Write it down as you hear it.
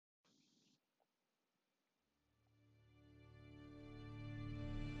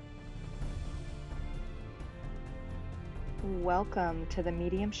Welcome to the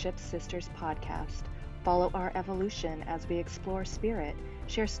Mediumship Sisters podcast. Follow our evolution as we explore spirit,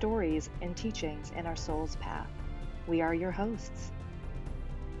 share stories and teachings in our soul's path. We are your hosts.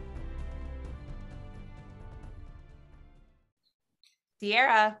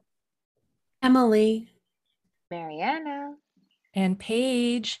 Sierra, Emily, Mariana, and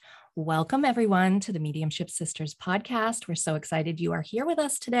Paige. Welcome everyone to the Mediumship Sisters podcast. We're so excited you are here with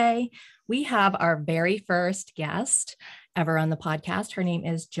us today. We have our very first guest ever on the podcast. Her name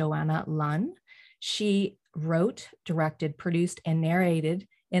is Johanna Lunn. She wrote, directed, produced, and narrated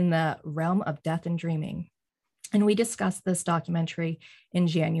In the Realm of Death and Dreaming. And we discussed this documentary in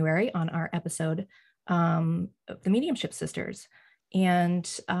January on our episode of the Mediumship Sisters. And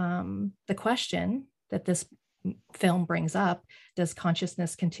the question that this film brings up, does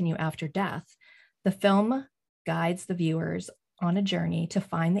consciousness continue after death? The film guides the viewers on a journey to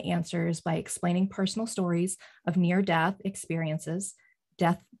find the answers by explaining personal stories of near-death experiences,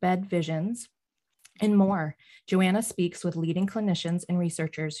 deathbed visions, and more. Johanna speaks with leading clinicians and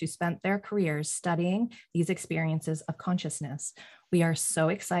researchers who spent their careers studying these experiences of consciousness. We are so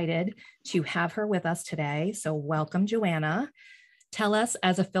excited to have her with us today. So welcome, Johanna. Tell us,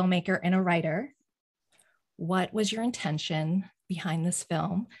 as a filmmaker and a writer, what was your intention behind this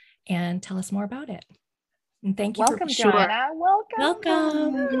film, and tell us more about it. And thank you. Welcome, Johanna.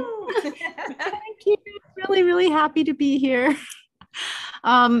 Welcome. Thank you. Really happy to be here.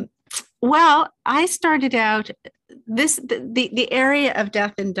 Well, I started out the area of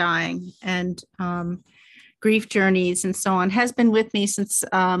death and dying and grief journeys and so on has been with me since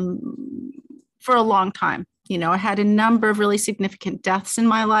for a long time. You know, I had a number of really significant deaths in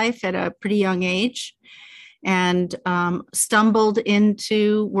my life at a pretty young age, and stumbled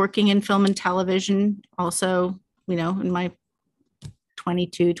into working in film and television also, you know, in my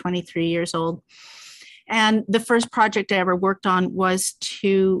 22, 23 years old. And the first project I ever worked on was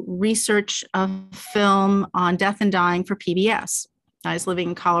to research a film on death and dying for PBS. I was living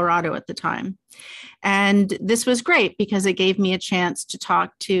in Colorado at the time. And this was great because it gave me a chance to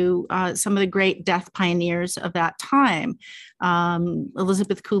talk to some of the great death pioneers of that time.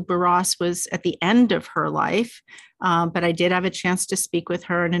 Elizabeth Kubler-Ross was at the end of her life, but I did have a chance to speak with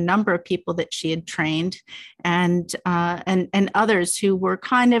her and a number of people that she had trained, and others who were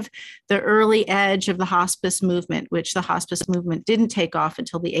kind of the early edge of the hospice movement, which the hospice movement didn't take off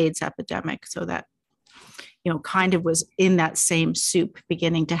until the AIDS epidemic. So that, you know, kind of was in that same soup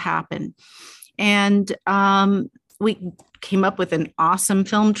beginning to happen. And we came up with an awesome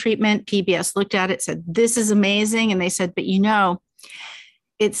film treatment. PBS looked at it, said, this is amazing. And they said, but you know,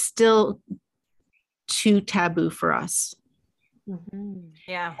 it's still too taboo for us. Mm-hmm.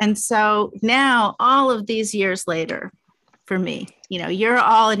 Yeah. And so now, all of these years later, for me, you know, you're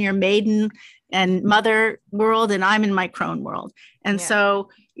all in your maiden and mother world, and I'm in my crone world. And so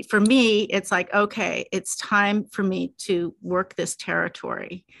for me, it's like, okay, it's time for me to work this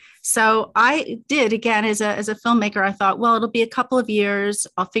territory. So I did, again, as a filmmaker, I thought, well, it'll be a couple of years.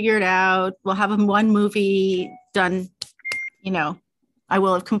 I'll figure it out. We'll have one movie done. You know, I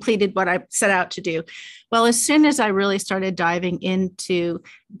will have completed what I set out to do. Well, as soon as I really started diving into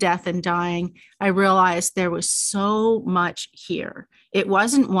death and dying, I realized there was so much here. It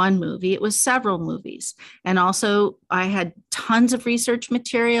wasn't one movie, it was several movies. And also I had tons of research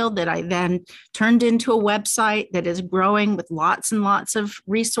material that I then turned into a website that is growing with lots and lots of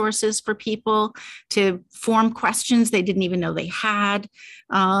resources for people to form questions they didn't even know they had.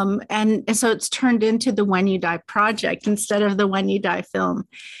 And so it's turned into the When You Die project instead of the When You Die film.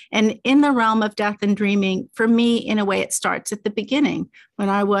 And in the realm of death and dreaming, for me, in a way, it starts at the beginning when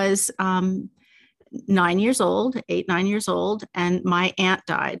I was 9 years old, 9 years old, and my aunt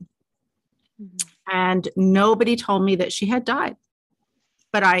died. Mm-hmm. And nobody told me that she had died,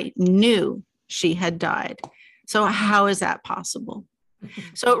 but I knew she had died. So how is that possible? Mm-hmm.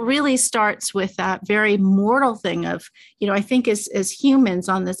 So it really starts with that very mortal thing of, you know, I think as humans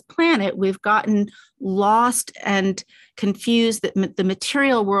on this planet, we've gotten lost and confused that the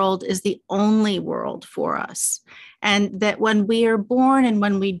material world is the only world for us. And that when we are born and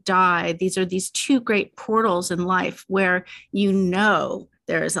when we die, these are these two great portals in life where, you know,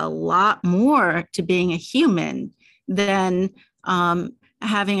 there is a lot more to being a human than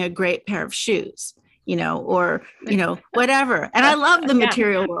having a great pair of shoes, you know, or, you know, whatever. And I love the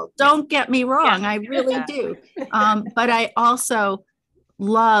material world. Don't get me wrong. I really do. But I also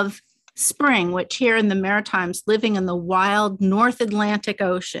love spring, which here in the Maritimes, living in the wild North Atlantic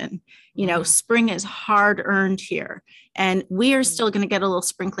Ocean, you know, spring is hard earned here. And we are still going to get a little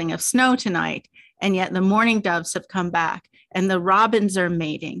sprinkling of snow tonight. and yet the mourning doves have come back and the robins are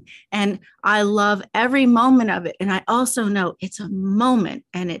mating. And I love every moment of it. And I also know it's a moment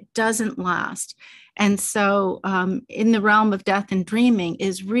and it doesn't last. And so in the realm of death and dreaming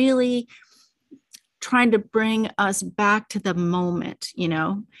is really trying to bring us back to the moment,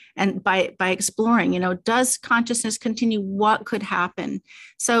 and by exploring, does consciousness continue? What could happen?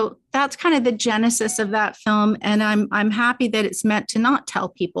 So that's kind of the genesis of that film. And I'm happy that it's meant to not tell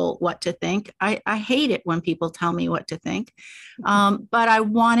people what to think. I hate it when people tell me what to think. But I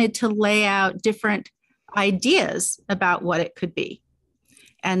wanted to lay out different ideas about what it could be.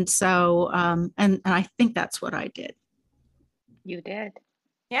 And so, and I think that's what I did. You did.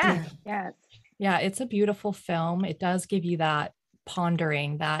 Yeah. Yes. Yeah, it's a beautiful film. It does give you that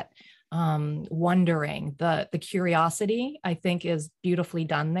pondering, that wondering, the curiosity, I think, is beautifully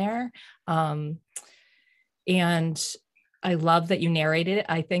done there. And I love that you narrated it.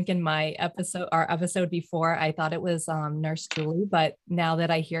 I think in our episode before, I thought it was Nurse Julie, but now that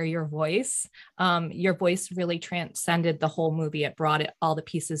I hear your voice really transcended the whole movie. It brought all the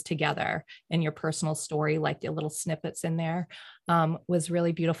pieces together, and your personal story, like the little snippets in there, was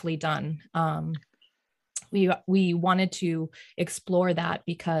really beautifully done. We wanted to explore that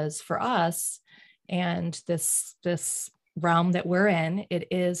because for us, and this realm that we're in, it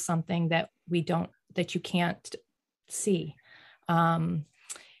is something that you can't see.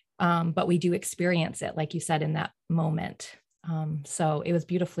 But we do experience it, like you said, in that moment. So it was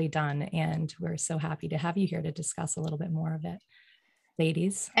beautifully done. And we're so happy to have you here to discuss a little bit more of it,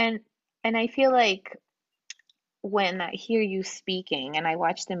 ladies. And I feel like when I hear you speaking, and I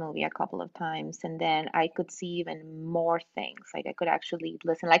watched the movie a couple of times, and then I could see even more things. Like I could actually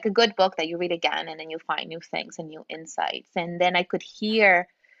listen, like a good book that you read again, and then you find new things and new insights. And then I could hear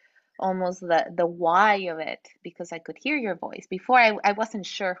almost the why of it, because I could hear your voice. Before I wasn't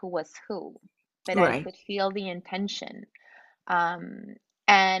sure who was who, but Right. I could feel the intention.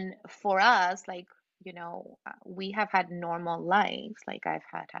 And for us, like, we have had normal lives. Like I've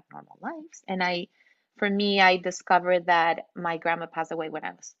had normal lives. And for me, I discovered that my grandma passed away when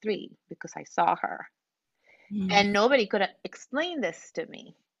I was 3 because I saw her. And nobody could explain this to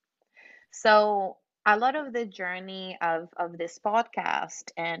me. So a lot of the journey of this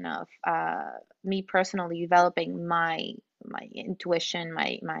podcast and of me personally developing my intuition,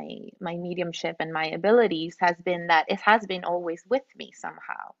 my mediumship and my abilities has been that it has been always with me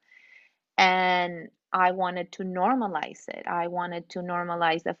somehow. And I wanted to normalize it. I wanted to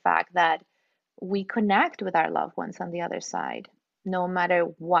normalize the fact that we connect with our loved ones on the other side, no matter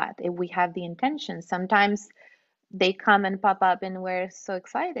what. If we have the intention, sometimes they come and pop up and we're so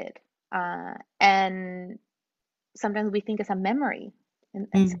excited. And sometimes we think it's a memory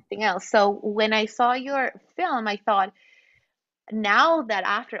and something else. So when I saw your film, I thought, now that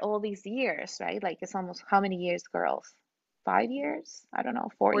after all these years, right? Like it's almost how many years, girls? 5 years? I don't know,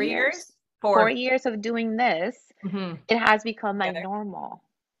 4 years? 4 years of doing this, it has become my normal,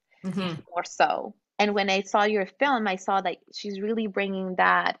 or so. And when I saw your film, I saw that she's really bringing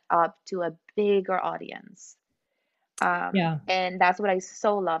that up to a bigger audience. And that's what I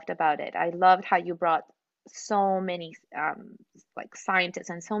so loved about it. I loved how you brought so many like scientists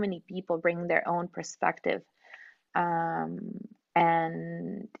and so many people bring their own perspective. And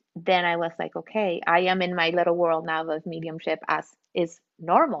then I was like, okay, I am in my little world now of mediumship as is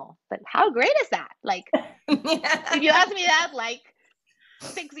normal. But how great is that? Like, if you asked me that like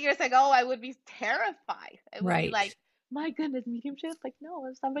 6 years ago, I would be terrified. I would be like, my goodness, mediumship? Like, no,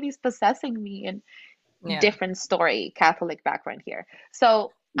 if somebody's possessing me. And different story, Catholic background here.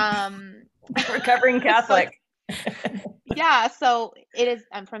 So recovering Catholic. So it is.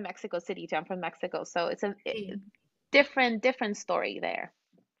 I'm from Mexico City too. I'm from Mexico, so it's a different story there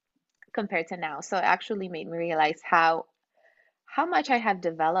compared to now. So it actually made me realize how much I have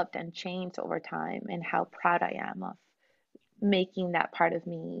developed and changed over time, and how proud I am of making that part of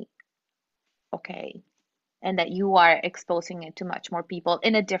me okay, and that you are exposing it to much more people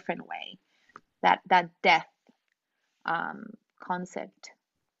in a different way. That death concept.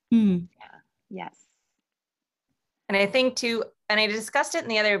 Yes. And I think too, and I discussed it in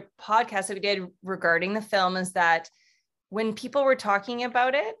the other podcast that we did regarding the film, is that when people were talking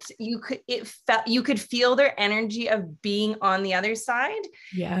about it, you could feel their energy of being on the other side.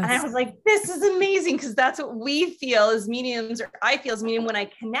 Yes. And I was like, this is amazing, because that's what we feel as mediums, or I feel as medium when I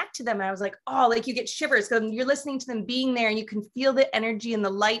connect to them. And I was like, oh, like you get shivers because you're listening to them being there, and you can feel the energy and the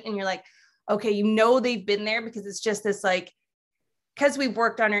light, and you're like, okay, they've been there, because it's just this like, because we've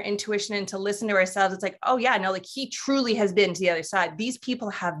worked on our intuition and to listen to ourselves, it's like, oh yeah, no, like he truly has been to the other side. These people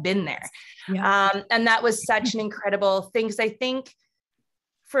have been there. And that was such an incredible thing. Because I think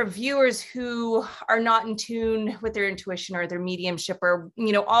for viewers who are not in tune with their intuition or their mediumship or,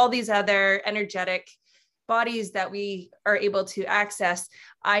 you know, all these other energetic bodies that we are able to access,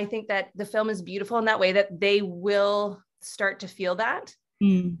 I think that the film is beautiful in that way, that they will start to feel that.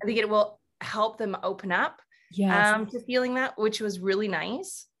 I think it will help them open up to feeling that, which was really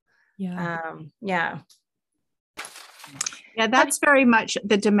nice. Yeah, that's very much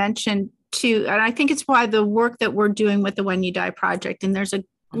the dimension too. And I think it's why the work that we're doing with the When You Die project, and there's a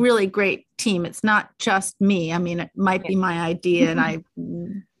really great team. It's not just me. I mean, it might be my idea and I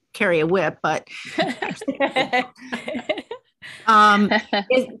carry a whip, but is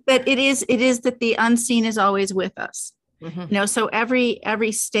that it is that the unseen is always with us. You know, so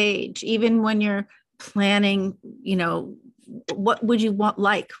every stage, even when you're planning, you know, what would you want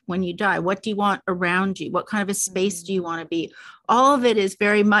like when you die? What do you want around you? What kind of a space do you want to be? All of it is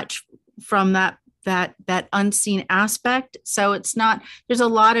very much from that unseen aspect. So it's not, there's a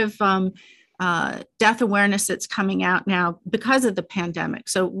lot of death awareness that's coming out now because of the pandemic.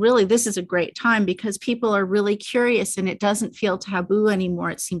 So really, this is a great time because people are really curious and it doesn't feel taboo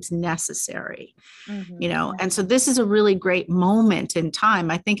anymore. It seems necessary, you know, and so this is a really great moment in time.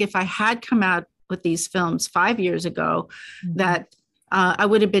 I think if I had come out with these films 5 years ago, that I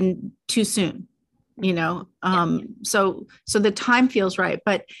would have been too soon, you know. So the time feels right,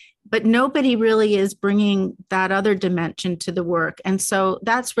 but nobody really is bringing that other dimension to the work. And so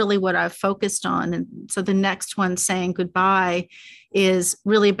that's really what I've focused on. And so the next one, Saying Goodbye, is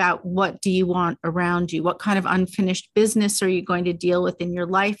really about what do you want around you? What kind of unfinished business are you going to deal with in your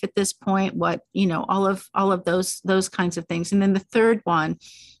life at this point? What, you know, all of those kinds of things. And then the third one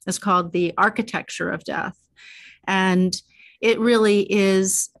is called The Architecture of Death. And it really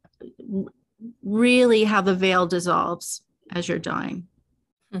is really how the veil dissolves as you're dying.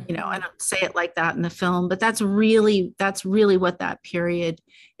 You know, I don't say it like that in the film, but that's really what that period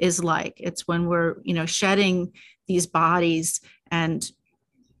is like. It's when we're, you know, shedding these bodies and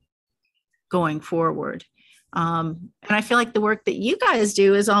going forward. And I feel like the work that you guys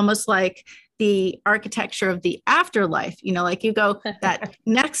do is almost like the architecture of the afterlife, you know, like you go that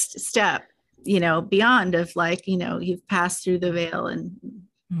next step, you know, beyond of like, you know, you've passed through the veil and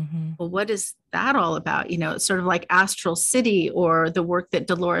well, what is that all about? You know, it's sort of like Astral City or the work that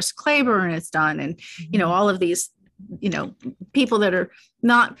Dolores Claiborne has done. And, you know, all of these, you know, people that are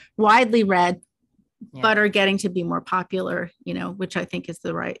not widely read, but are getting to be more popular, you know, which I think is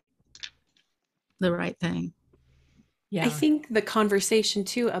the right thing. I think the conversation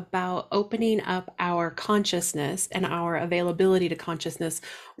too about opening up our consciousness and our availability to consciousness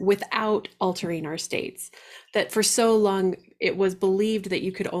without altering our states, that for so long it was believed that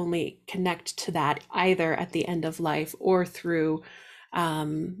you could only connect to that either at the end of life or through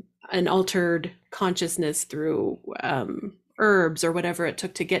an altered consciousness through herbs or whatever it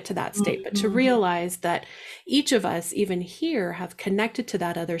took to get to that state. But to realize that each of us, even here, have connected to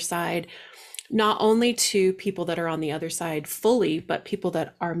that other side, not only to people that are on the other side fully, but people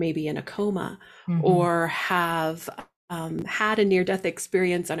that are maybe in a coma or have had a near-death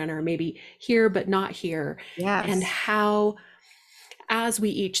experience and are maybe here but not here. And how, as we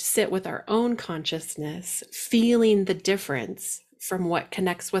each sit with our own consciousness, feeling the difference from what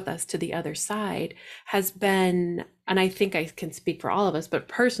connects with us to the other side has been, and I think I can speak for all of us, but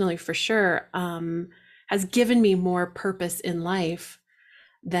personally for sure, has given me more purpose in life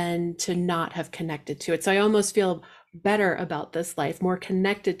than to not have connected to it. So I almost feel better about this life, more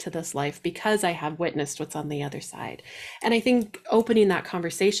connected to this life because I have witnessed what's on the other side. And I think opening that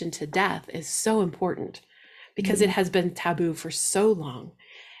conversation to death is so important because it has been taboo for so long.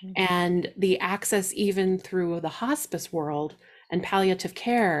 And the access even through the hospice world and palliative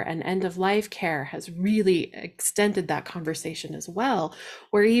care and end of life care has really extended that conversation as well,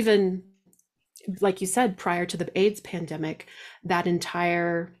 where even, like you said, prior to the AIDS pandemic, that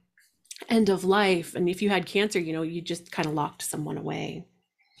entire end of life, and if you had cancer, you know, you just kind of locked someone away.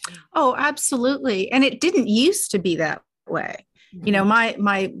 Oh, absolutely. And it didn't used to be that way. You know, my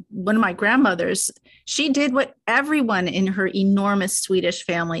one of my grandmothers, she did what everyone in her enormous Swedish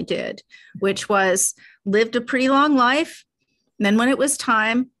family did, which was lived a pretty long life. And then when it was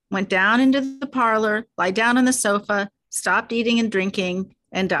time, went down into the parlor, lie down on the sofa, stopped eating and drinking,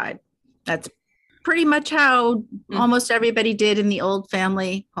 and died. That's pretty much how almost everybody did in the old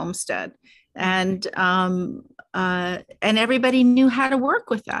family homestead. And everybody knew how to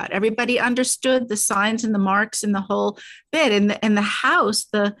work with that. Everybody understood the signs and the marks and the whole bit. And the house,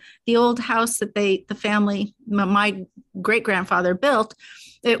 the old house that the family, my great grandfather built,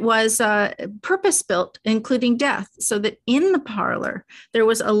 it was purpose built, including death, so that in the parlor, there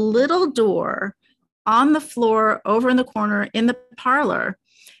was a little door on the floor over in the corner in the parlor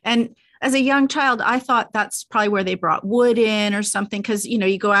And as a young child, I thought that's probably where they brought wood in or something, because, you know,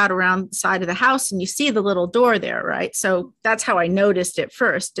 you go out around the side of the house and you see the little door there, right? So that's how I noticed it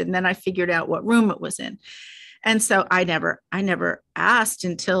first. And then I figured out what room it was in. And so I never asked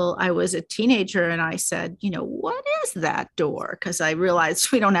until I was a teenager, and I said, you know, what is that door? Because I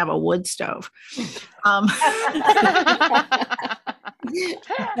realized we don't have a wood stove.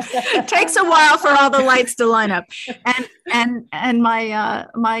 It takes a while for all the lights to line up. And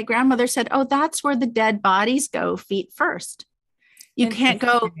my grandmother said, oh, that's where the dead bodies go feet first. You can't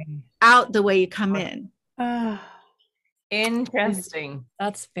go out the way you come in. Interesting.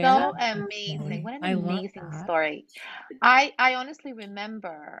 That's So fantastic. amazing. What an I love amazing that. story. I honestly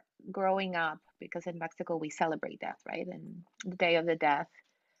remember growing up, because in Mexico we celebrate death, right? And the Day of the Death.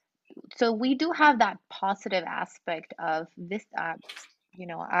 So we do have that positive aspect of this, you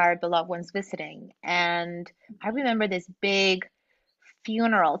know, our beloved ones visiting. And I remember this big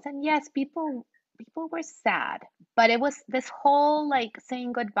funerals, and yes, people were sad, but it was this whole like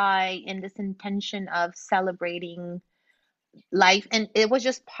saying goodbye in this intention of celebrating life, and it was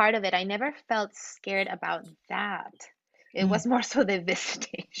just part of it. I never felt scared about that. It was more so the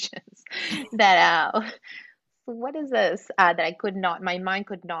visitations that what is this that I could not, my mind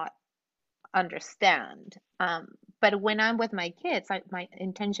could not understand. But when I'm with my kids, my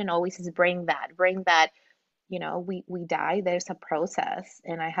intention always is bring that, you know, we die, there's a process.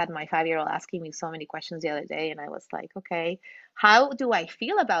 And I had my 5-year-old asking me so many questions the other day, and I was like, okay, how do I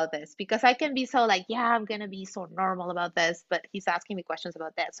feel about this? Because I can be so like, yeah, I'm gonna be so normal about this, but he's asking me questions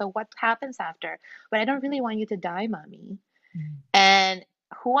about that. So what happens after? But I don't really want you to die, mommy. And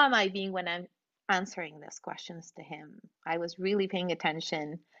who am I being when I'm answering these questions to him? I was really paying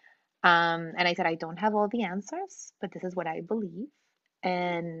attention. And I said, I don't have all the answers, but this is what I believe.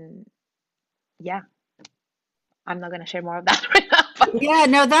 And yeah, I'm not going to share more of that right now. Yeah,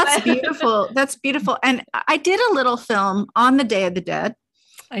 no, that's beautiful. That's beautiful. And I did a little film on the Day of the Dead.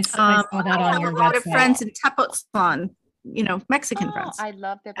 I saw that on your website. I have a lot of website. friends in Tepoztlan, you know, Mexican friends. I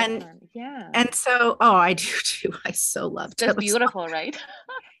love Tepoztlan. Yeah. And so, oh, I do too. I so love Tepoztlan. It's beautiful, right?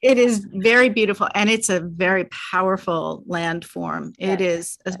 It is very beautiful, and it's a very powerful landform. It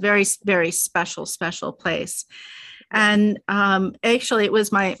is a very, very special place. And actually, it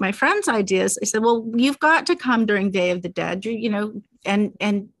was my friend's ideas. I said, "Well, you've got to come during Day of the Dead, you know, and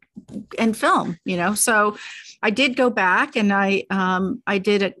film, you know." So I did go back, and I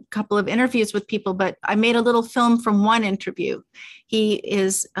did a couple of interviews with people, but I made a little film from one interview. He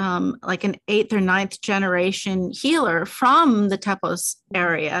is like an 8th or 9th generation healer from the Tepos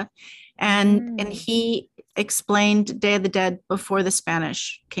area, and he explained Day of the Dead before the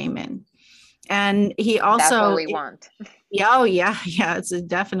Spanish came in. And he also, that's what we want. Yeah, it's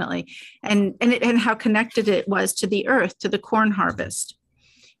definitely, and how connected it was to the earth, to the corn harvest,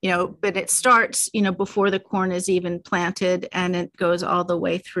 you know. But it starts, you know, before the corn is even planted, and it goes all the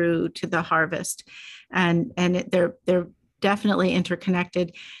way through to the harvest, and they're definitely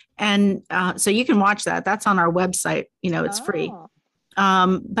interconnected. And so you can watch that. That's on our website. You know, it's free.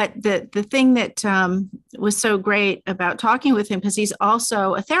 But the thing that was so great about talking with him, because he's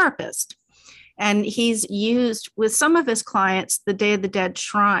also a therapist. And he's used with some of his clients the Day of the Dead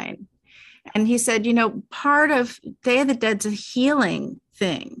shrine. And he said, you know, part of Day of the Dead's a healing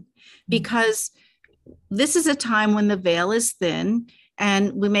thing, because this is a time when the veil is thin,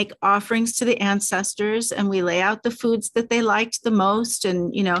 and we make offerings to the ancestors, and we lay out the foods that they liked the most.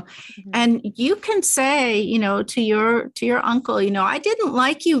 And, you know, and you can say, you know, to your uncle, you know, I didn't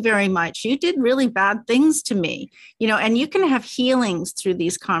like you very much. You did really bad things to me, you know, and you can have healings through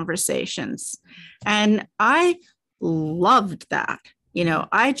these conversations. And I loved that. You know,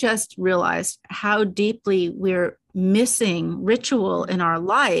 I just realized how deeply we're missing ritual in our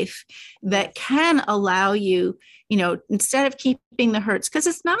life that can allow you, you know, instead of keeping the hurts, because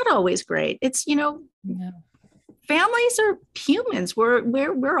it's not always great. It's, you know, families are humans.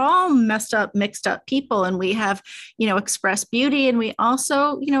 We're all messed up, mixed up people, and we have, you know, express beauty, and we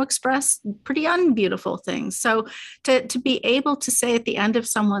also, you know, express pretty unbeautiful things. So to be able to say at the end of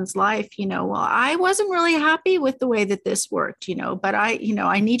someone's life, you know, well, I wasn't really happy with the way that this worked, you know, but I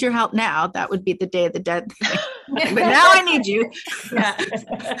need your help now. That would be the Day of the Dead thing. But now I need you.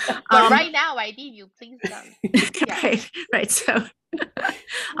 But right now I need you. Please come. Right. So.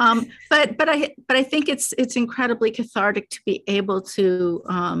 But I think it's incredibly cathartic to be able to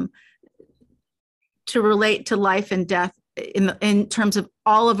relate to life and death in terms of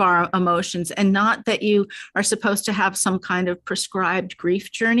all of our emotions, and not that you are supposed to have some kind of prescribed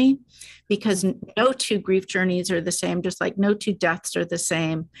grief journey, because no two grief journeys are the same, just like no two deaths are the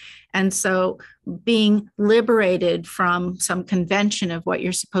same. And so being liberated from some convention of what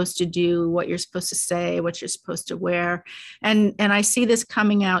you're supposed to do, what you're supposed to say, what you're supposed to wear. And I see this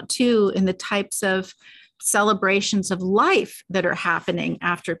coming out too in the types of celebrations of life that are happening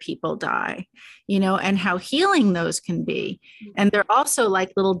after people die, and how healing those can be. And they're also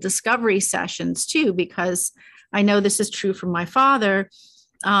like little discovery sessions too, because I know this is true for my father.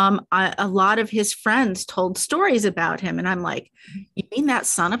 A lot of his friends told stories about him, and I'm like, you mean that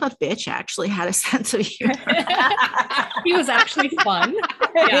son of a bitch actually had a sense of humor? He was actually fun.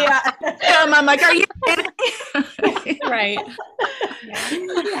 Yeah. I'm like, are you kidding? Right.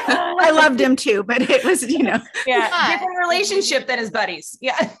 I loved him too, but it was, different relationship than his buddies.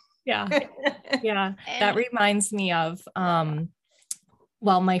 Yeah. That reminds me of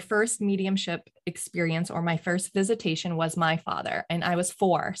my first mediumship experience, or my first visitation, was my father, and I was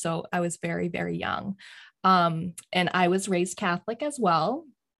 4, so I was very, very young. And I was raised Catholic as well,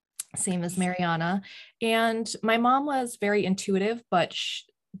 same as Mariana. And my mom was very intuitive, but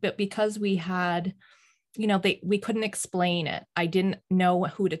because we had, we couldn't explain it. I didn't know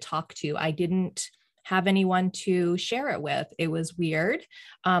who to talk to. I didn't have anyone to share it with. It was weird,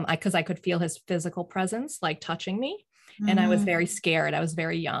 because I could feel his physical presence, like touching me. And I was very scared. I was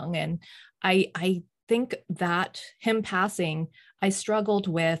very young. And I think that him passing, I struggled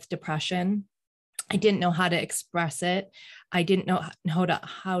with depression. I didn't know how to express it. I didn't know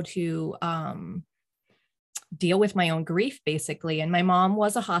how to deal with my own grief, basically. And my mom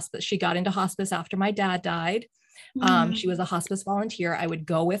was a hospice. She got into hospice after my dad died. She was a hospice volunteer. I would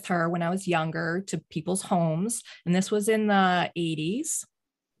go with her when I was younger to people's homes. And this was in the 80s,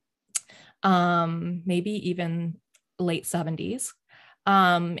 maybe even late 70s.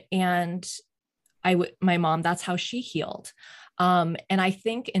 And my mom, that's how she healed. And I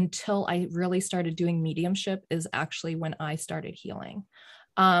think until I really started doing mediumship is actually when I started healing,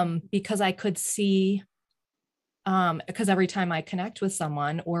 because I could see, because every time I connect with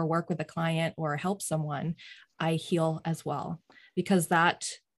someone or work with a client or help someone, I heal as well, because that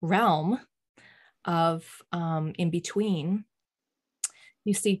realm of in between,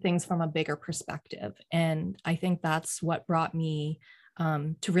 you see things from a bigger perspective. And I think that's what brought me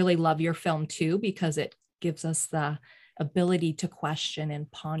to really love your film too, because it gives us the ability to question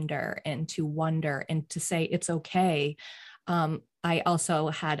and ponder and to wonder and to say it's okay. I also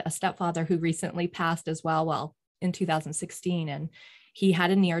had a stepfather who recently passed as well, in 2016, and he had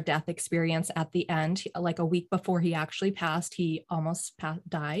a near-death experience at the end. Like a week before he actually passed, he almost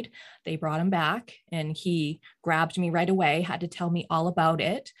died. They brought him back, and he grabbed me right away, had to tell me all about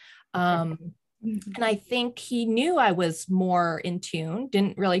it. And I think he knew I was more in tune,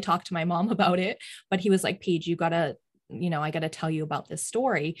 didn't really talk to my mom about it, but he was like, Paige, I got to tell you about this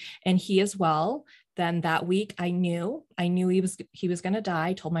story. And he as well. Then that week, I knew he was going to die.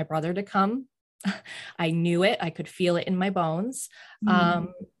 I told my brother to come. I knew it. I could feel it in my bones.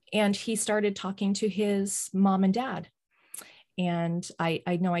 And he started talking to his mom and dad. And I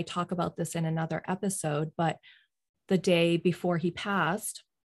know I talk about this in another episode, but the day before he passed,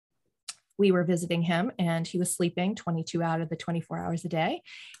 we were visiting him, and he was sleeping 22 out of the 24 hours a day.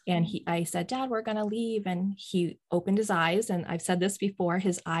 And I said, Dad, we're going to leave. And he opened his eyes. And I've said this before,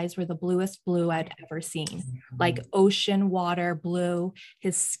 his eyes were the bluest blue I'd ever seen, like ocean water blue.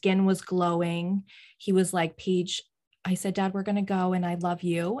 His skin was glowing. He was like, Paige, I said, Dad, we're going to go, and I love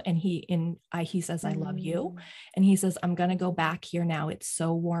you. And he says, I love you. And he says, I'm going to go back here now. It's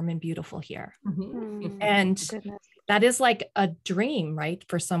so warm and beautiful here. And that is like a dream, right?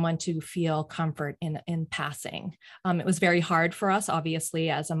 For someone to feel comfort in passing. It was very hard for us,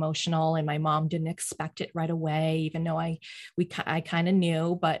 obviously, as emotional, and my mom didn't expect it right away, even though I kind of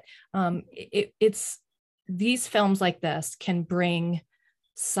knew, but it's these films like this can bring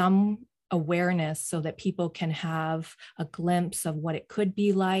some awareness so that people can have a glimpse of what it could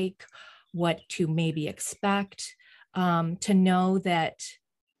be like, what to maybe expect, to know that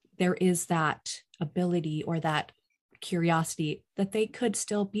there is that ability or that curiosity that they could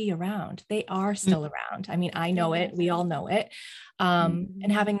still be around. They are still around. I mean, I know it, we all know it.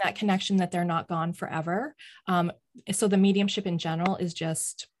 And having that connection that they're not gone forever. So the mediumship in general is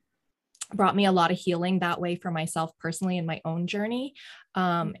just brought me a lot of healing that way for myself personally in my own journey.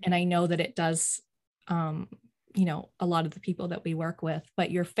 And I know that it does, a lot of the people that we work with, but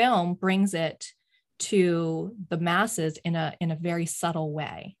your film brings it to the masses in a very subtle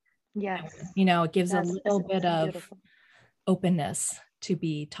way. Yes. It gives a little It's bit of beautiful. openness to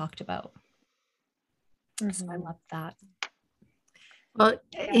be talked about. So I love that. Well,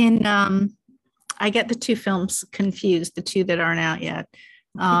 in I get the two films confused, the two that aren't out yet.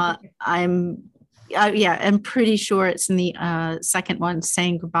 I'm pretty sure it's in the second one,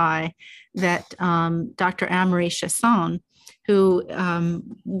 Saying Goodbye, that Dr. Amory Chasson, who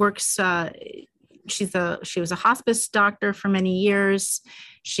works, she was a hospice doctor for many years.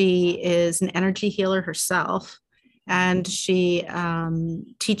 She is an energy healer herself, and she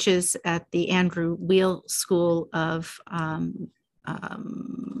teaches at the Andrew Weil School of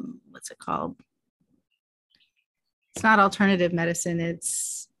what's it called? It's not alternative medicine.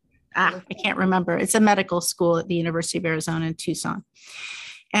 It's I can't remember. It's a medical school at the University of Arizona in Tucson,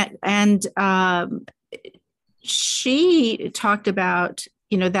 and she talked about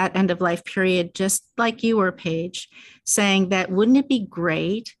that end of life period, just like you were, Paige, saying that wouldn't it be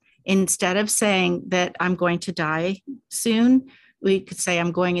great, instead of saying that I'm going to die soon, we could say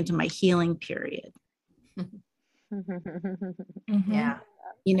I'm going into my healing period. Yeah.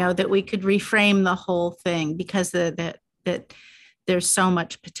 That we could reframe the whole thing, because that there's so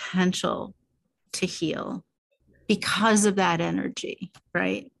much potential to heal because of that energy,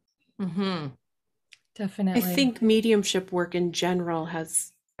 right? Mm-hmm. Definitely. I think mediumship work in general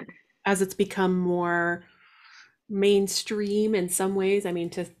has, as it's become more mainstream in some ways. I mean,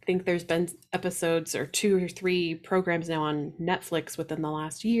 to think there's been episodes or 2 or 3 programs now on Netflix within the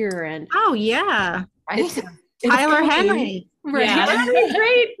last year, and oh yeah, Right? Tyler Henry. Right. Yeah,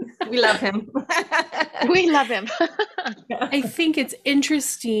 great. We love him. We love him. I think it's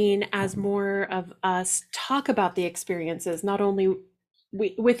interesting as more of us talk about the experiences, not only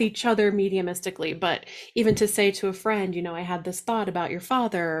with each other mediumistically, but even to say to a friend, I had this thought about your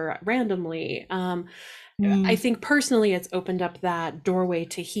father randomly. I think personally it's opened up that doorway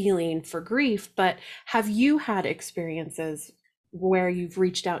to healing for grief. But have you had experiences where you've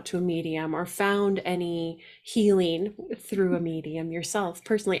reached out to a medium or found any healing through a medium yourself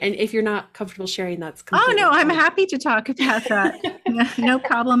personally? And if you're not comfortable sharing, that's completely I'm fine. happy to talk about that. No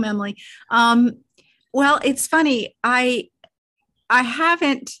problem, Emily. Well, it's funny. I have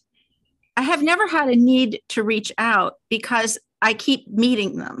never had a need to reach out because I keep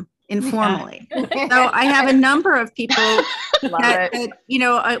meeting them informally. Yeah. So I have a number of people that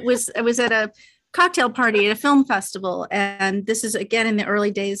I was at a cocktail party at a film festival, and this is again in the early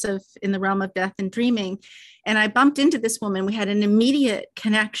days in the realm of death and dreaming, and I bumped into this woman. We had an immediate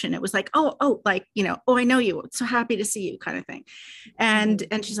connection. It was like, oh, I know you, so happy to see you, kind of thing. And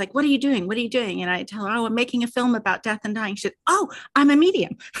she's like, what are you doing, and I tell her, I'm making a film about death and dying. She said, oh, I'm a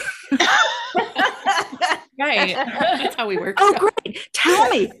medium. Right. That's how we work. Oh, great. Tell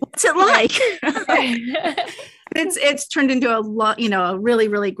me, what's it like? It's turned into a really,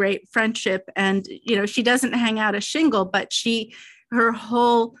 really great friendship. And, she doesn't hang out a shingle, but her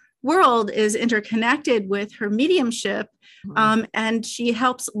whole world is interconnected with her mediumship. And she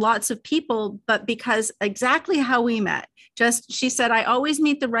helps lots of people, but because exactly how we met, she said, I always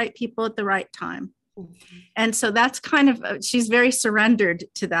meet the right people at the right time. And so that's kind of, she's very surrendered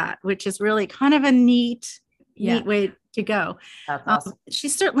to that, which is really kind of a neat way to go. That's awesome.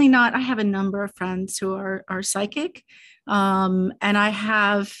 She's certainly not. I have a number of friends who are psychic. And I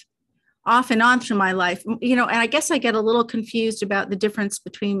have off and on through my life, and I guess I get a little confused about the difference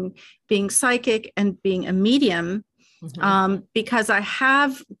between being psychic and being a medium, because I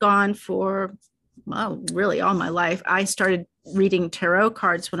have gone for, well, really all my life. I started reading tarot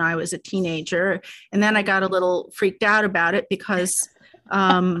cards when I was a teenager, and then I got a little freaked out about it because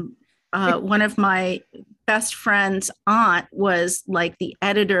one of my best friend's aunt was like the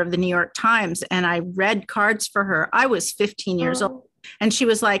editor of the New York Times, and I read cards for her. I was 15 years old. And she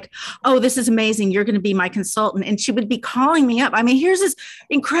was like, oh, this is amazing. You're going to be my consultant. And she would be calling me up. I mean, here's this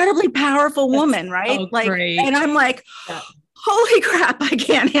incredibly powerful woman, right? Great. And I'm like, holy crap, I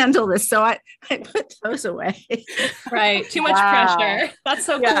can't handle this. So I put those away. Right. Too much pressure. That's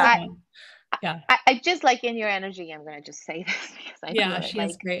so cool. I just like in your energy. I'm going to just say this because she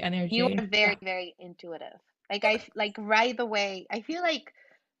has great energy. You are very, very intuitive. Like right away, I feel like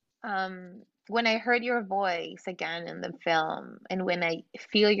when I heard your voice again in the film, and when I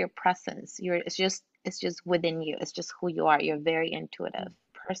feel your presence, it's just within you. It's just who you are. You're a very intuitive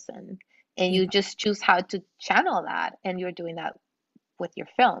person, and you just choose how to channel that. And you're doing that with your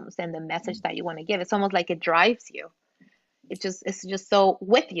films and the message that you want to give. It's almost like it drives you. It's just so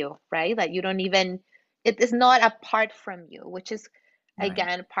with you, right? Like you don't even. It is not apart from you, which is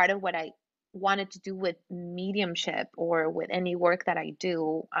again part of what I wanted to do with mediumship or with any work that I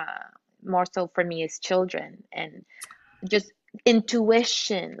do. More so for me is children, and just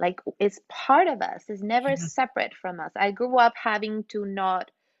intuition, like it's part of us. It's never separate from us. I grew up having to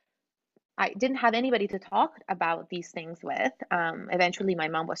not I didn't have anybody to talk about these things with. Eventually, my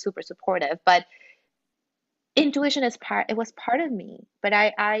mom was super supportive, but intuition is part, it was part of me, but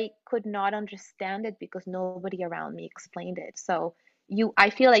I could not understand it because nobody around me explained it. So I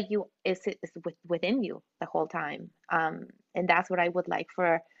feel like it's within you the whole time. And that's what I would like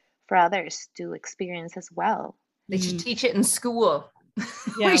for others to experience as well. They should teach it in school.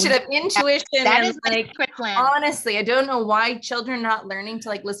 Yeah, we should have intuition. That and is my like, secret plan. honestly, I don't know why children are not learning to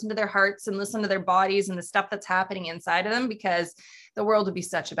like listen to their hearts and listen to their bodies and the stuff that's happening inside of them, because the world would be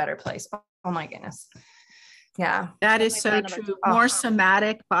such a better place. Oh my goodness. Yeah. That is so true. More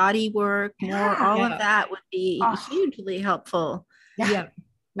somatic body work, more all of that would be hugely helpful. Yeah.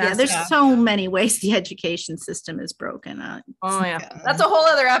 Yeah, there's so many ways the education system is broken. Oh yeah, that's a whole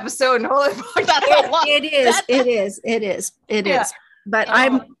other episode. It is. But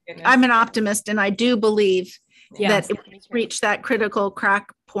I'm an optimist, and I do believe that we've reached that critical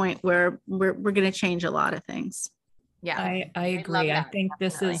crack point where we're going to change a lot of things. Yeah, I agree. I think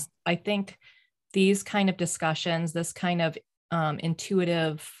I think these kind of discussions, this kind of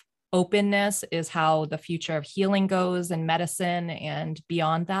intuitive openness is how the future of healing goes, and medicine and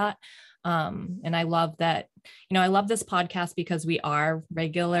beyond that. And I love that, I love this podcast because we are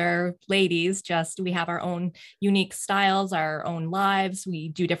regular ladies, we have our own unique styles, our own lives, we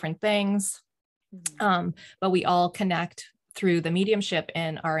do different things. But we all connect through the mediumship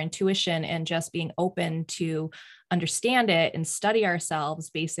and our intuition, and just being open to understand it and study ourselves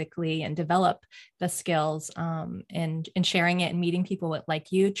basically, and develop the skills, and sharing it and meeting people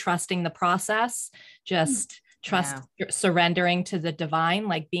like you, trusting the process, surrendering to the divine,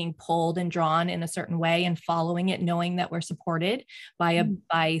 like being pulled and drawn in a certain way and following it, knowing that we're supported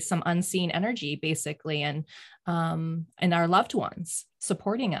by some unseen energy basically, and our loved ones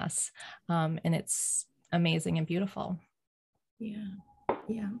supporting us. And it's amazing and beautiful.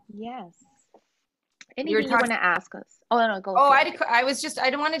 Yes. Anything you want to ask us? Oh no, go. I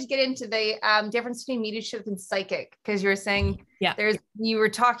wanted to get into the difference between mediumship and psychic, because you were saying you were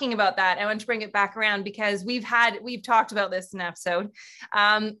talking about that. I want to bring it back around because we've talked about this in an episode,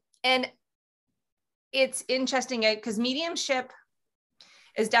 and it's interesting because mediumship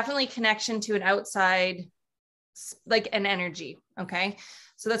is definitely connection to an outside, like an energy. Okay,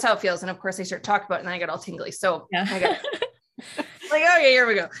 so that's how it feels, and of course I start talking about it, and then I get all tingly. So I got like, oh yeah, here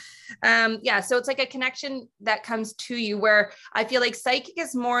we go. So it's like a connection that comes to you, where I feel like psychic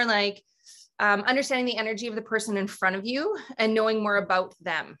is more like understanding the energy of the person in front of you and knowing more about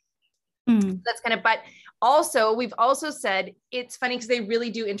them. That's kind of, but also we've also said it's funny because they really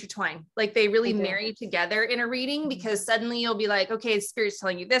do intertwine, like they really marry together in a reading, because suddenly you'll be like, okay, spirit's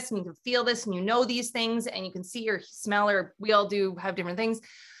telling you this, and you can feel this, and you know these things, and you can see or smell, or we all do have different things.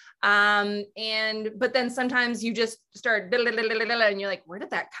 But then sometimes you just start and you're like, where did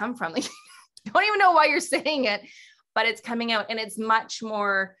that come from? Like, you don't even know why you're saying it, but it's coming out, and it's much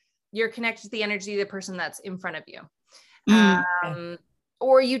more, you're connected to the energy of the person that's in front of you.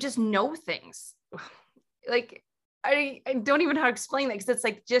 Or you just know things. Like, I don't even know how to explain that, because it's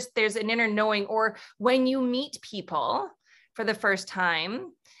like, just, there's an inner knowing. Or when you meet people for the first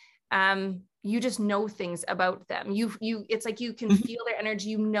time, you just know things about them. It's like, you can feel their energy,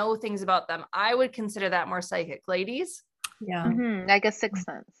 you know things about them. I would consider that more psychic, ladies. Like a sixth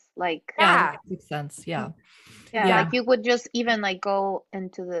sense, like sixth sense. Like you would just even like go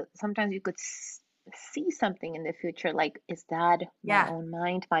into sometimes you could see something in the future, like, is that my own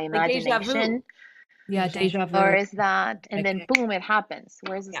mind, my imagination? Deja vu. Or is that, and then boom, it happens.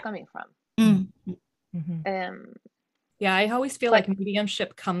 Where is this coming from? I always feel like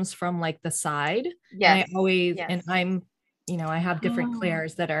mediumship comes from like the side. And and I'm, I have different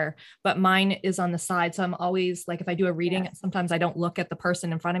clairs but mine is on the side. So I'm always like, if I do a reading, sometimes I don't look at the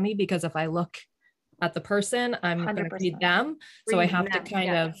person in front of me, because if I look at the person, I'm going to read them. So I have to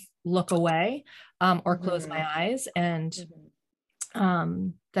kind of look away, or close my eyes. And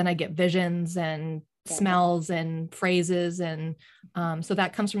then I get visions and smells and phrases. And so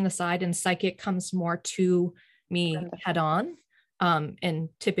that comes from the side, and psychic comes more to me head on. And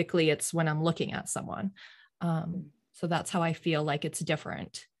typically it's when I'm looking at someone. So that's how I feel like it's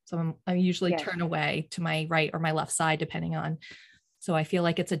different. So I usually turn away to my right or my left side, depending on. So I feel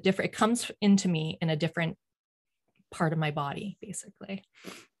like it comes into me in a different part of my body, basically.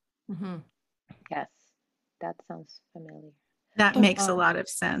 Yes, that sounds familiar. That makes a lot of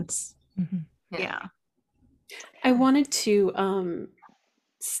sense. I wanted to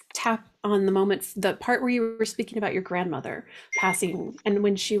tap on the part where you were speaking about your grandmother passing, and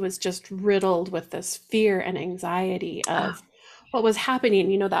when she was just riddled with this fear and anxiety of what was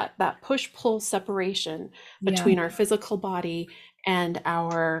happening, that push-pull separation between our physical body and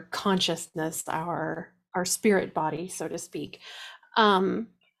our consciousness, our spirit body, so to speak.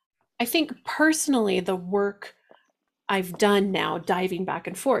 I think personally, the work I've done now, diving back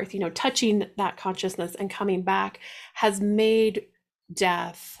and forth, touching that consciousness and coming back, has made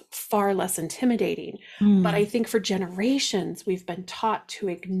death far less intimidating. But I think for generations, we've been taught to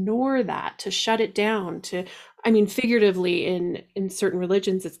ignore that, to shut it down, figuratively in certain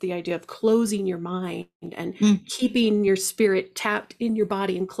religions, it's the idea of closing your mind and keeping your spirit tapped in your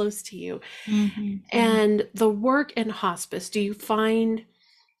body and close to you. And the work in hospice, do you find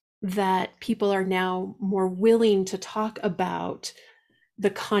that people are now more willing to talk about the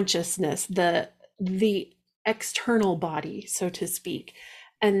consciousness, the external body, so to speak,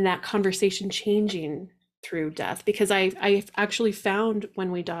 and that conversation changing through death? Because I actually found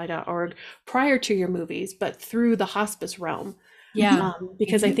when we died at org, prior to your movies, but through the hospice realm,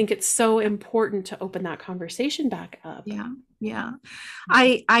 because I think it's so important to open that conversation back up.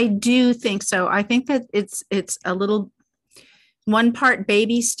 I do think so. I think that it's a little, one part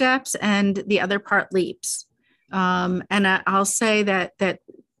baby steps and the other part leaps. And I'll say that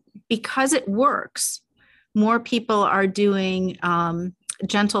because it works, more people are doing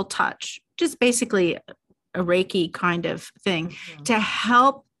gentle touch, just basically a Reiki kind of thing, to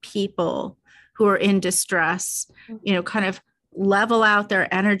help people who are in distress, kind of level out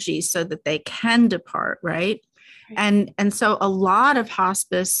their energy so that they can depart, right? And so a lot of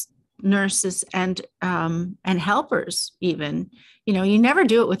hospice nurses and helpers, even, you never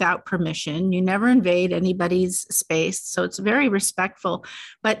do it without permission. You never invade anybody's space. So it's very respectful.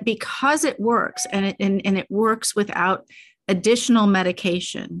 But because it works, and it works without additional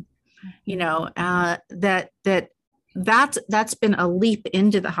medication, that's been a leap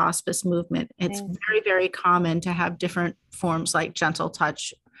into the hospice movement. It's very, very common to have different forms like gentle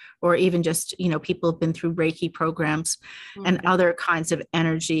touch, or even just, people have been through Reiki programs and other kinds of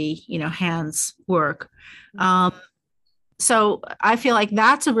energy, hands work. So I feel like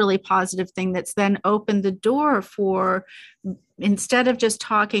that's a really positive thing that's then opened the door for, instead of just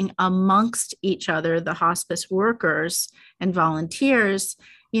talking amongst each other, the hospice workers and volunteers,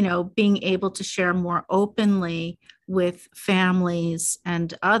 being able to share more openly with families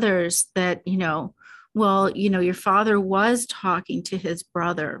and others that, your father was talking to his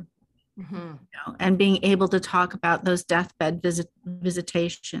brother, and being able to talk about those deathbed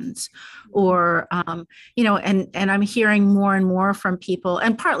visitations, or, and I'm hearing more and more from people,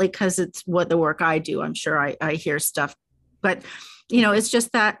 and partly because it's what the work I do, I'm sure I hear stuff, but, it's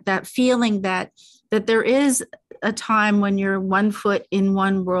just that feeling that there is a time when you're 1 foot in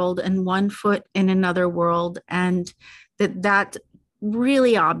one world and 1 foot in another world, and that's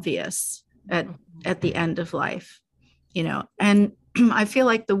really obvious at the end of life, and I feel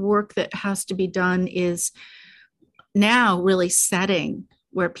like the work that has to be done is now really setting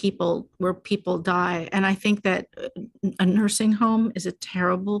where people die. And I think that a nursing home is a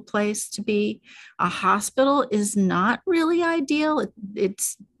terrible place to be. A hospital is not really ideal.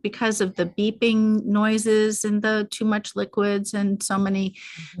 It's because of the beeping noises and the too much liquids and so many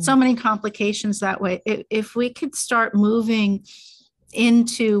complications that way. If we could start moving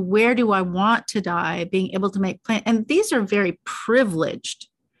into where do I want to die, being able to make plans. And these are very privileged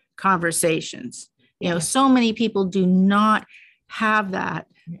conversations. So many people do not have that.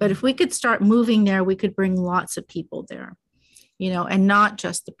 But if we could start moving there, we could bring lots of people there, and not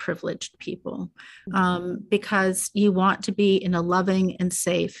just the privileged people, because you want to be in a loving and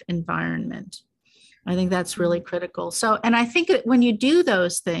safe environment. I think that's really critical. So, and I think that when you do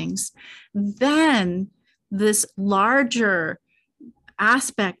those things, then this larger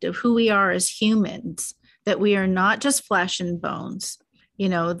aspect of who we are as humans, that we are not just flesh and bones,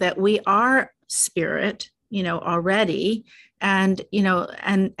 that we are spirit, already. And,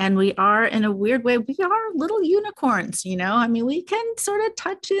 and we are, in a weird way, we are little unicorns, we can sort of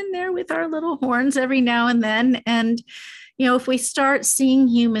touch in there with our little horns every now and then. And, if we start seeing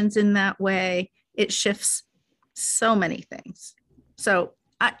humans in that way, it shifts so many things. So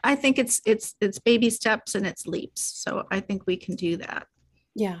I think it's baby steps and it's leaps. So I think we can do that.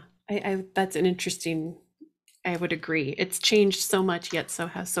 Yeah, I that's an interesting, I would agree. It's changed so much, yet so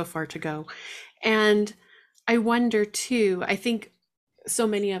has so far to go. And I wonder too, I think so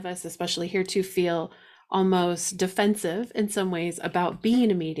many of us, especially here too, feel almost defensive in some ways about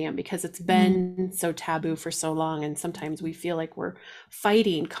being a medium, because it's been so taboo for so long. And sometimes we feel like we're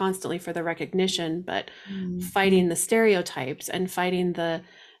fighting constantly for the recognition, but fighting the stereotypes and fighting the,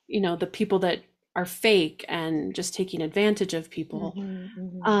 the people that are fake and just taking advantage of people.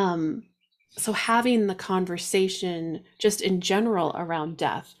 So having the conversation just in general around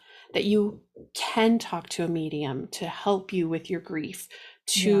death, that you can talk to a medium to help you with your grief,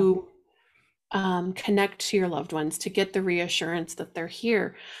 to connect to your loved ones, to get the reassurance that they're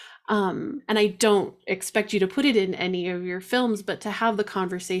here. And I don't expect you to put it in any of your films, but to have the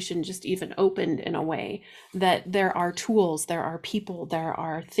conversation just even opened in a way that there are tools, there are people, there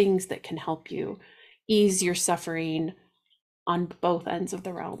are things that can help you ease your suffering on both ends of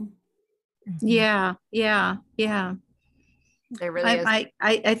the realm. Yeah. There really is.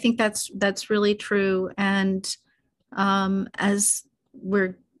 I think that's really true. And as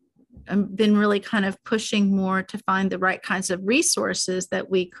we're I've been really kind of pushing more to find the right kinds of resources that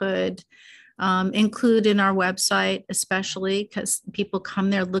we could include in our website, especially because people come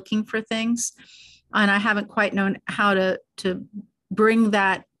there looking for things. And I haven't quite known how to bring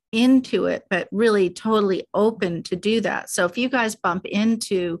that into it, but really totally open to do that. So if you guys bump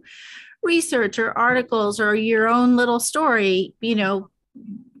into research or articles or your own little story,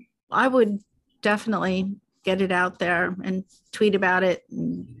 I would definitely get it out there and tweet about it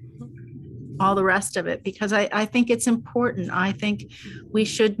and all the rest of it, because I think it's important. I think we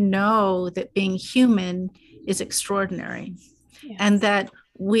should know that being human is extraordinary. Yes. And that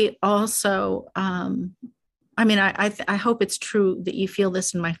we also, I hope it's true that you feel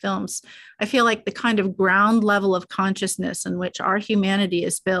this in my films. I feel like the kind of ground level of consciousness in which our humanity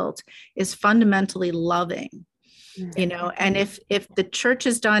is built is fundamentally loving. And if the church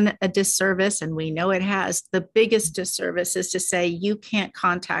has done a disservice, and we know it has, the biggest disservice is to say you can't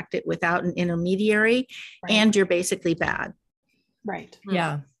contact it without an intermediary, right, and you're basically bad. Right.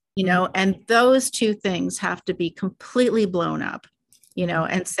 Yeah. And those two things have to be completely blown up,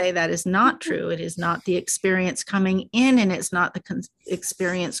 and say that is not true. It is not the experience coming in, and it's not the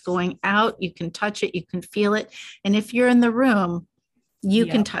experience going out. You can touch it, you can feel it. And if you're in the room, you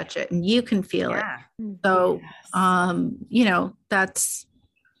can touch it and you can feel it. So, that's,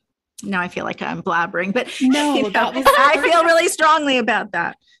 now I feel like I'm blabbering, but no, that was I feel really strongly about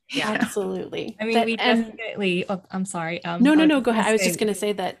that. Yeah, absolutely. I mean, we definitely, I'm sorry. No, go ahead. I was just going to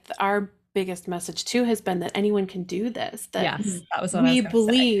say that our biggest message too has been that anyone can do this. That yes, that was what we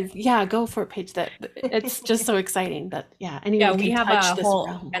believe. Say. Yeah, go for it, Paige. That it's just so exciting that anyone can we have touch a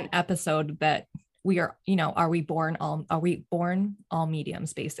whole an episode that we are, are we born all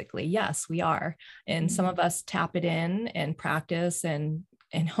mediums, basically? Yes, we are. And some of us tap it in and practice and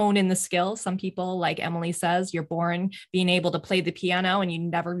hone in the skill. Some people, like Emily says, you're born being able to play the piano and you've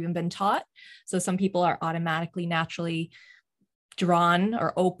never even been taught. So some people are automatically, naturally drawn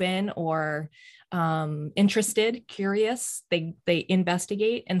or open or interested, curious, they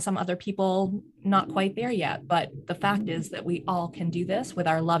investigate, and some other people not quite there yet. But the fact is that we all can do this with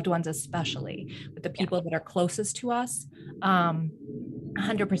our loved ones, especially with the people that are closest to us, 100%.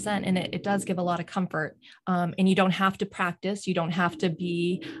 And it does give a lot of comfort. And you don't have to practice, you don't have to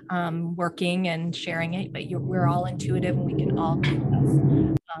be working and sharing it, but we're all intuitive and we can all do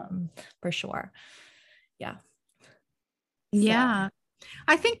this, for sure. Yeah. Yeah.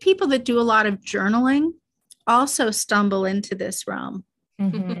 I think people that do a lot of journaling also stumble into this realm.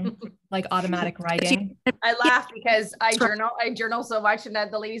 Mm-hmm. Like automatic writing. I laugh because I journal so much, and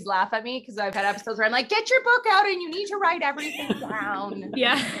that the ladies laugh at me because I've had episodes where I'm like, get your book out and you need to write everything down.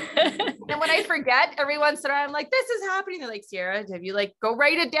 Yeah. And when I forget, every once in a while, I'm like, this is happening. They're like, Sierra, have you go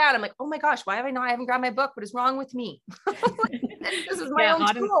write it down? I'm like, oh my gosh, why have I haven't grabbed my book? What is wrong with me? This is my own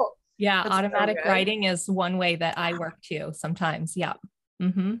tool. Yeah. That's automatic writing is one way that I work too sometimes. Yeah.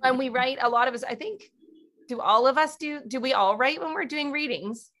 Mm-hmm. And we write, a lot of us, I think, do we all write when we're doing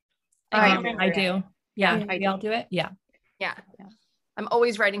readings? I do. Yeah. We all do it. Yeah. I'm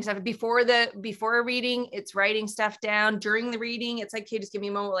always writing stuff before a reading. It's writing stuff down. During the reading, it's like, okay, just give me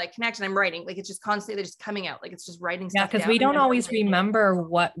a moment while I connect, and I'm writing. Like, it's just constantly just coming out. Like, it's just writing stuff. Yeah, because we don't always remember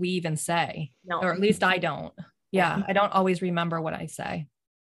what we even say. No. Or at least I don't. Yeah. I don't always remember what I say.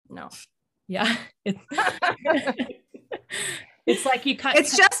 No. Yeah. It's like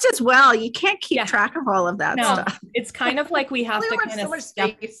it's just as well. You can't keep track of all of that stuff. It's kind of like we have to kind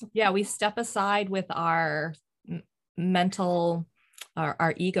of we step aside with our mental,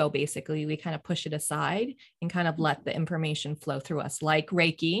 our ego, basically. We kind of push it aside and kind of let the information flow through us. Like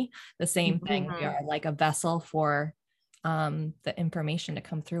Reiki, the same thing. We are like a vessel for the information to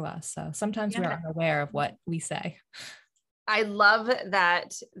come through us. So sometimes we're unaware of what we say. I love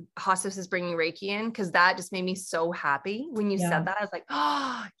that hospice is bringing Reiki in, because that just made me so happy when you said that. I was like,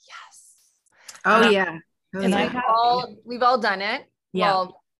 oh yes. Oh yeah. And we've all done it. Yeah.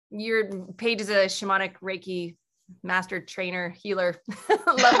 Well, your Paige is a shamanic Reiki master trainer healer.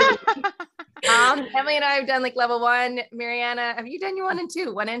 Emily and I have done like level 1. Mariana, have you done your 1 and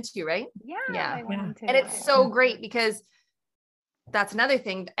 2? 1 and 2, right? Yeah. And it's so great because that's another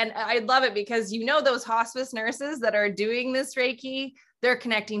thing. And I love it because, you know, those hospice nurses that are doing this Reiki, they're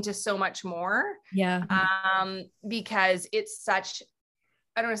connecting to so much more. Yeah. Because it's such,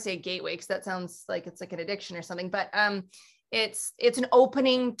 I don't want to say a gateway, because that sounds like it's like an addiction or something, but it's an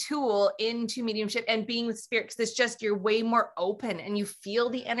opening tool into mediumship and being with spirit, because it's just, you're way more open and you feel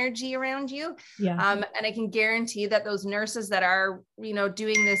the energy around you. Yeah. And I can guarantee that those nurses that are, you know,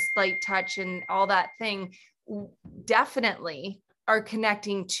 doing this light touch and all that thing definitely are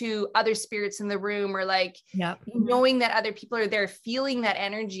connecting to other spirits in the room, or like knowing that other people are there, feeling that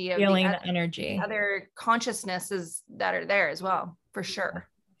energy of the energy, other consciousnesses that are there as well, for sure.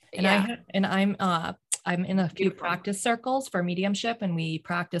 And I'm in a few practice circles for mediumship, and we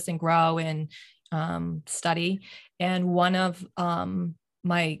practice and grow and study. And one of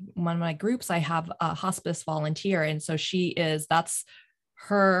my groups, I have a hospice volunteer. And so that's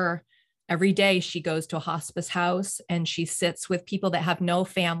her. Every day she goes to a hospice house and she sits with people that have no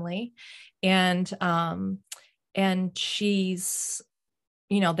family. And she's,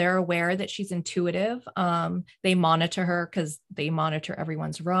 you know, they're aware that she's intuitive. They monitor her because they monitor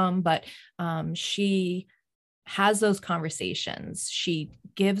everyone's room, but she has those conversations. She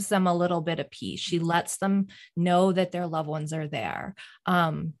gives them a little bit of peace. She lets them know that their loved ones are there.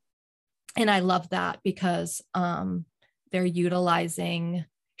 And I love that because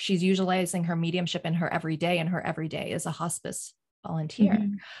she's utilizing her mediumship in her everyday, and her everyday is a hospice volunteer.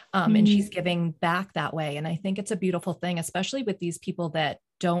 And she's giving back that way. And I think it's a beautiful thing, especially with these people that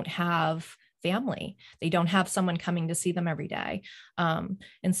don't have family. They don't have someone coming to see them every day.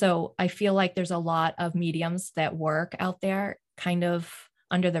 And so I feel like there's a lot of mediums that work out there kind of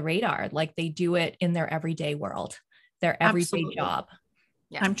under the radar, like they do it in their everyday world, their everyday job.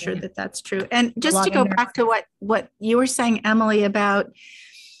 Yeah, I'm sure that that's true. And just to go back to what you were saying, Emily, about,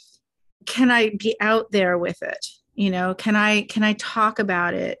 can I be out there with it? You know, can I talk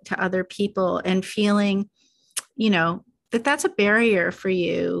about it to other people, and feeling, you know, that's a barrier for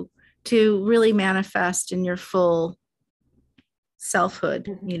you to really manifest in your full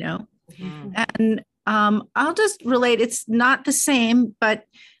selfhood, you know? And I'll just relate, it's not the same, but,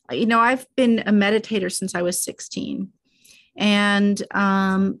 you know, I've been a meditator since I was 16. And,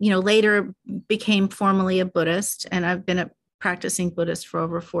 you know, later became formally a Buddhist, and I've been a practicing Buddhist for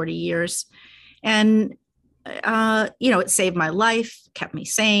over 40 years. And, you know, it saved my life, kept me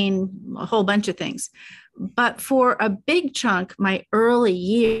sane, a whole bunch of things. But for a big chunk, my early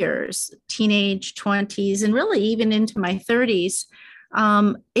years, teenage 20s, and really even into my 30s,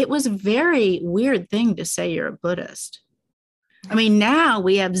 it was a very weird thing to say you're a Buddhist. I mean, now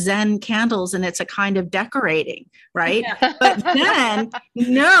we have Zen candles and it's a kind of decorating, right? Yeah. But then,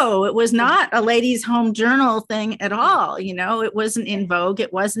 no, it was not a ladies' home journal thing at all. You know, it wasn't in vogue.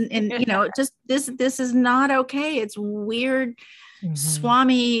 It wasn't in, you know, it just, this is not okay. It's weird,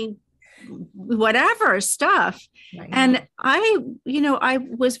 Swami, whatever stuff. Right. And I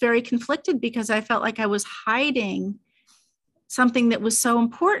was very conflicted because I felt like I was hiding something that was so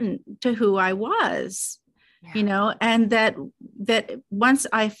important to who I was. Yeah. You know, and that once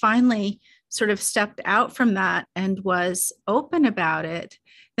I finally sort of stepped out from that and was open about it,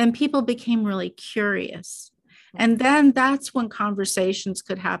 then people became really curious. And then that's when conversations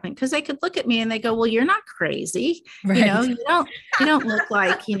could happen, because they could look at me and they go, well, you're not crazy. Right. You know, you don't look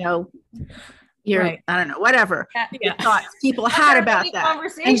like, you know, you're, right. I don't know, whatever thoughts people had about that.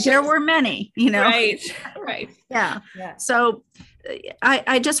 And there were many, you know. Right. Yeah. So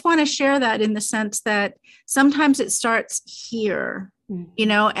I just want to share that in the sense that sometimes it starts here, you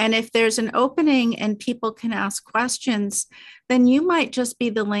know, and if there's an opening and people can ask questions, then you might just be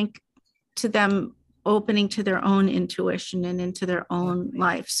the link to them opening to their own intuition and into their own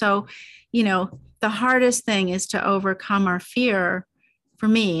life. So, you know, the hardest thing is to overcome our fear, for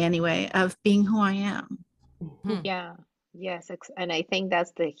me anyway, of being who I am. Yeah. Yes. And I think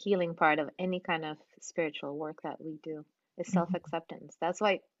that's the healing part of any kind of spiritual work that we do. Is self-acceptance. That's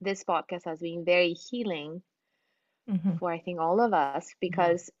why this podcast has been very healing for, I think, all of us,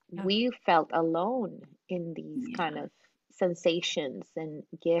 because we felt alone in these kind of sensations and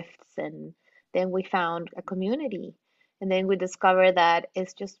gifts, and then we found a community, and then we discovered that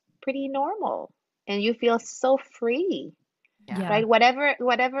it's just pretty normal, and you feel so free, right?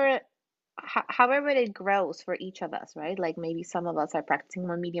 However it grows for each of us, right? Like maybe some of us are practicing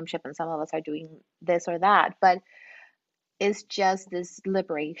more mediumship and some of us are doing this or that, but it's just this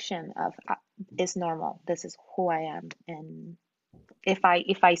liberation of it's normal. This is who I am. And if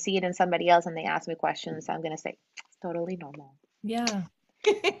I see it in somebody else and they ask me questions, I'm going to say, it's totally normal. Yeah.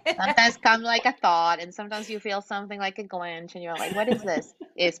 Sometimes come like a thought, and sometimes you feel something like a glitch and you're like, what is this?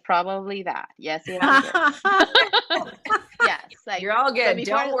 It's probably that. Yes, it is. Yes, like You're all good.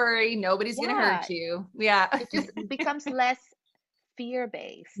 before, Don't worry. Nobody's going to hurt you. Yeah. it just becomes less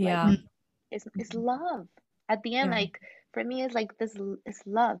fear-based. Yeah. Like it's love. At the end, Yeah. like for me, it's like this is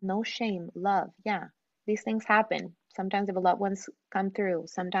love, no shame, love. Yeah, these things happen. Sometimes if a loved ones come through,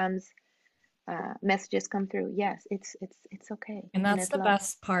 sometimes messages come through. Yes, it's okay. And that's it's the love.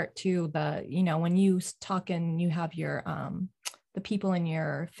 best part too. When you talk and you have your the people in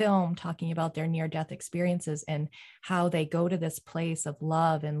your film talking about their near-death experiences and how they go to this place of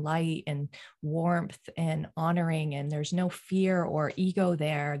love and light and warmth and honoring, and there's no fear or ego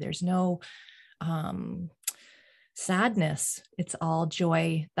there. There's no sadness. It's all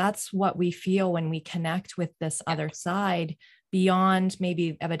joy. That's what we feel when we connect with this other side, beyond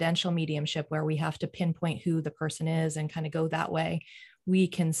maybe evidential mediumship, where we have to pinpoint who the person is and kind of go that way. We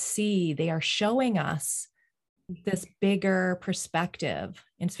can see they are showing us this bigger perspective.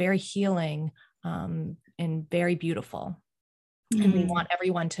 It's very healing and very beautiful. And we want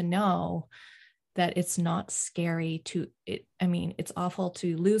everyone to know that it's not scary it's awful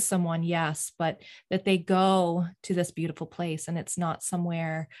to lose someone, yes, but that they go to this beautiful place, and it's not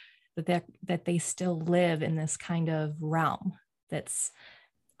somewhere that they still live in this kind of realm that's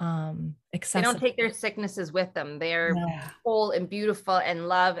accessible. They don't take their sicknesses with them. They're whole and beautiful and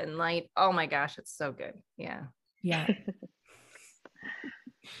love and light. Oh my gosh, it's so good. Yeah. Yeah.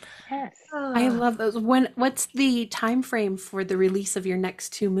 Yes. I love those. What's the time frame for the release of your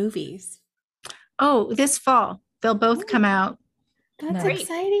next 2 movies? Oh, this fall. They'll both come out. That's Nice.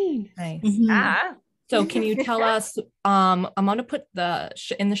 exciting. Nice. Yeah. So can you tell us, I'm going to put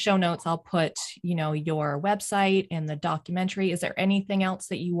in the show notes, I'll put, your website and the documentary. Is there anything else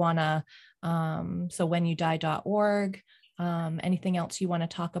that you want to, so whenyoudie.org, anything else you want to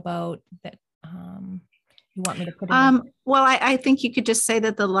talk about that you want me to put in? Well, I think you could just say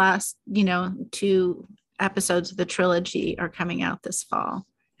that the last, 2 episodes of the trilogy are coming out this fall.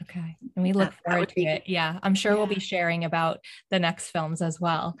 Okay. And we look forward to it. Yeah. I'm sure we'll be sharing about the next films as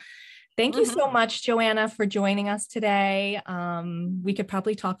well. Thank you so much, Johanna, for joining us today. We could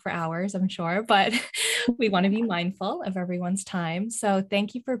probably talk for hours, I'm sure, but we want to be mindful of everyone's time. So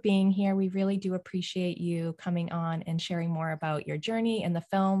thank you for being here. We really do appreciate you coming on and sharing more about your journey in the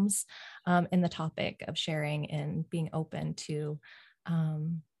films, and the topic of sharing and being open to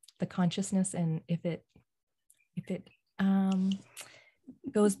the consciousness, and if it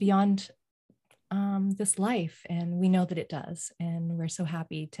goes beyond this life, and we know that it does, and we're so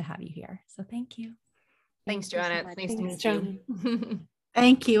happy to have you here. So thank you. Thanks, Johanna. It's nice to meet you.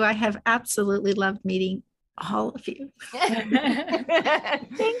 Thank you. I have absolutely loved meeting all of you.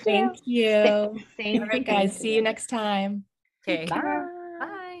 Thank you. Same All right, guys. See you next time. Okay. Bye.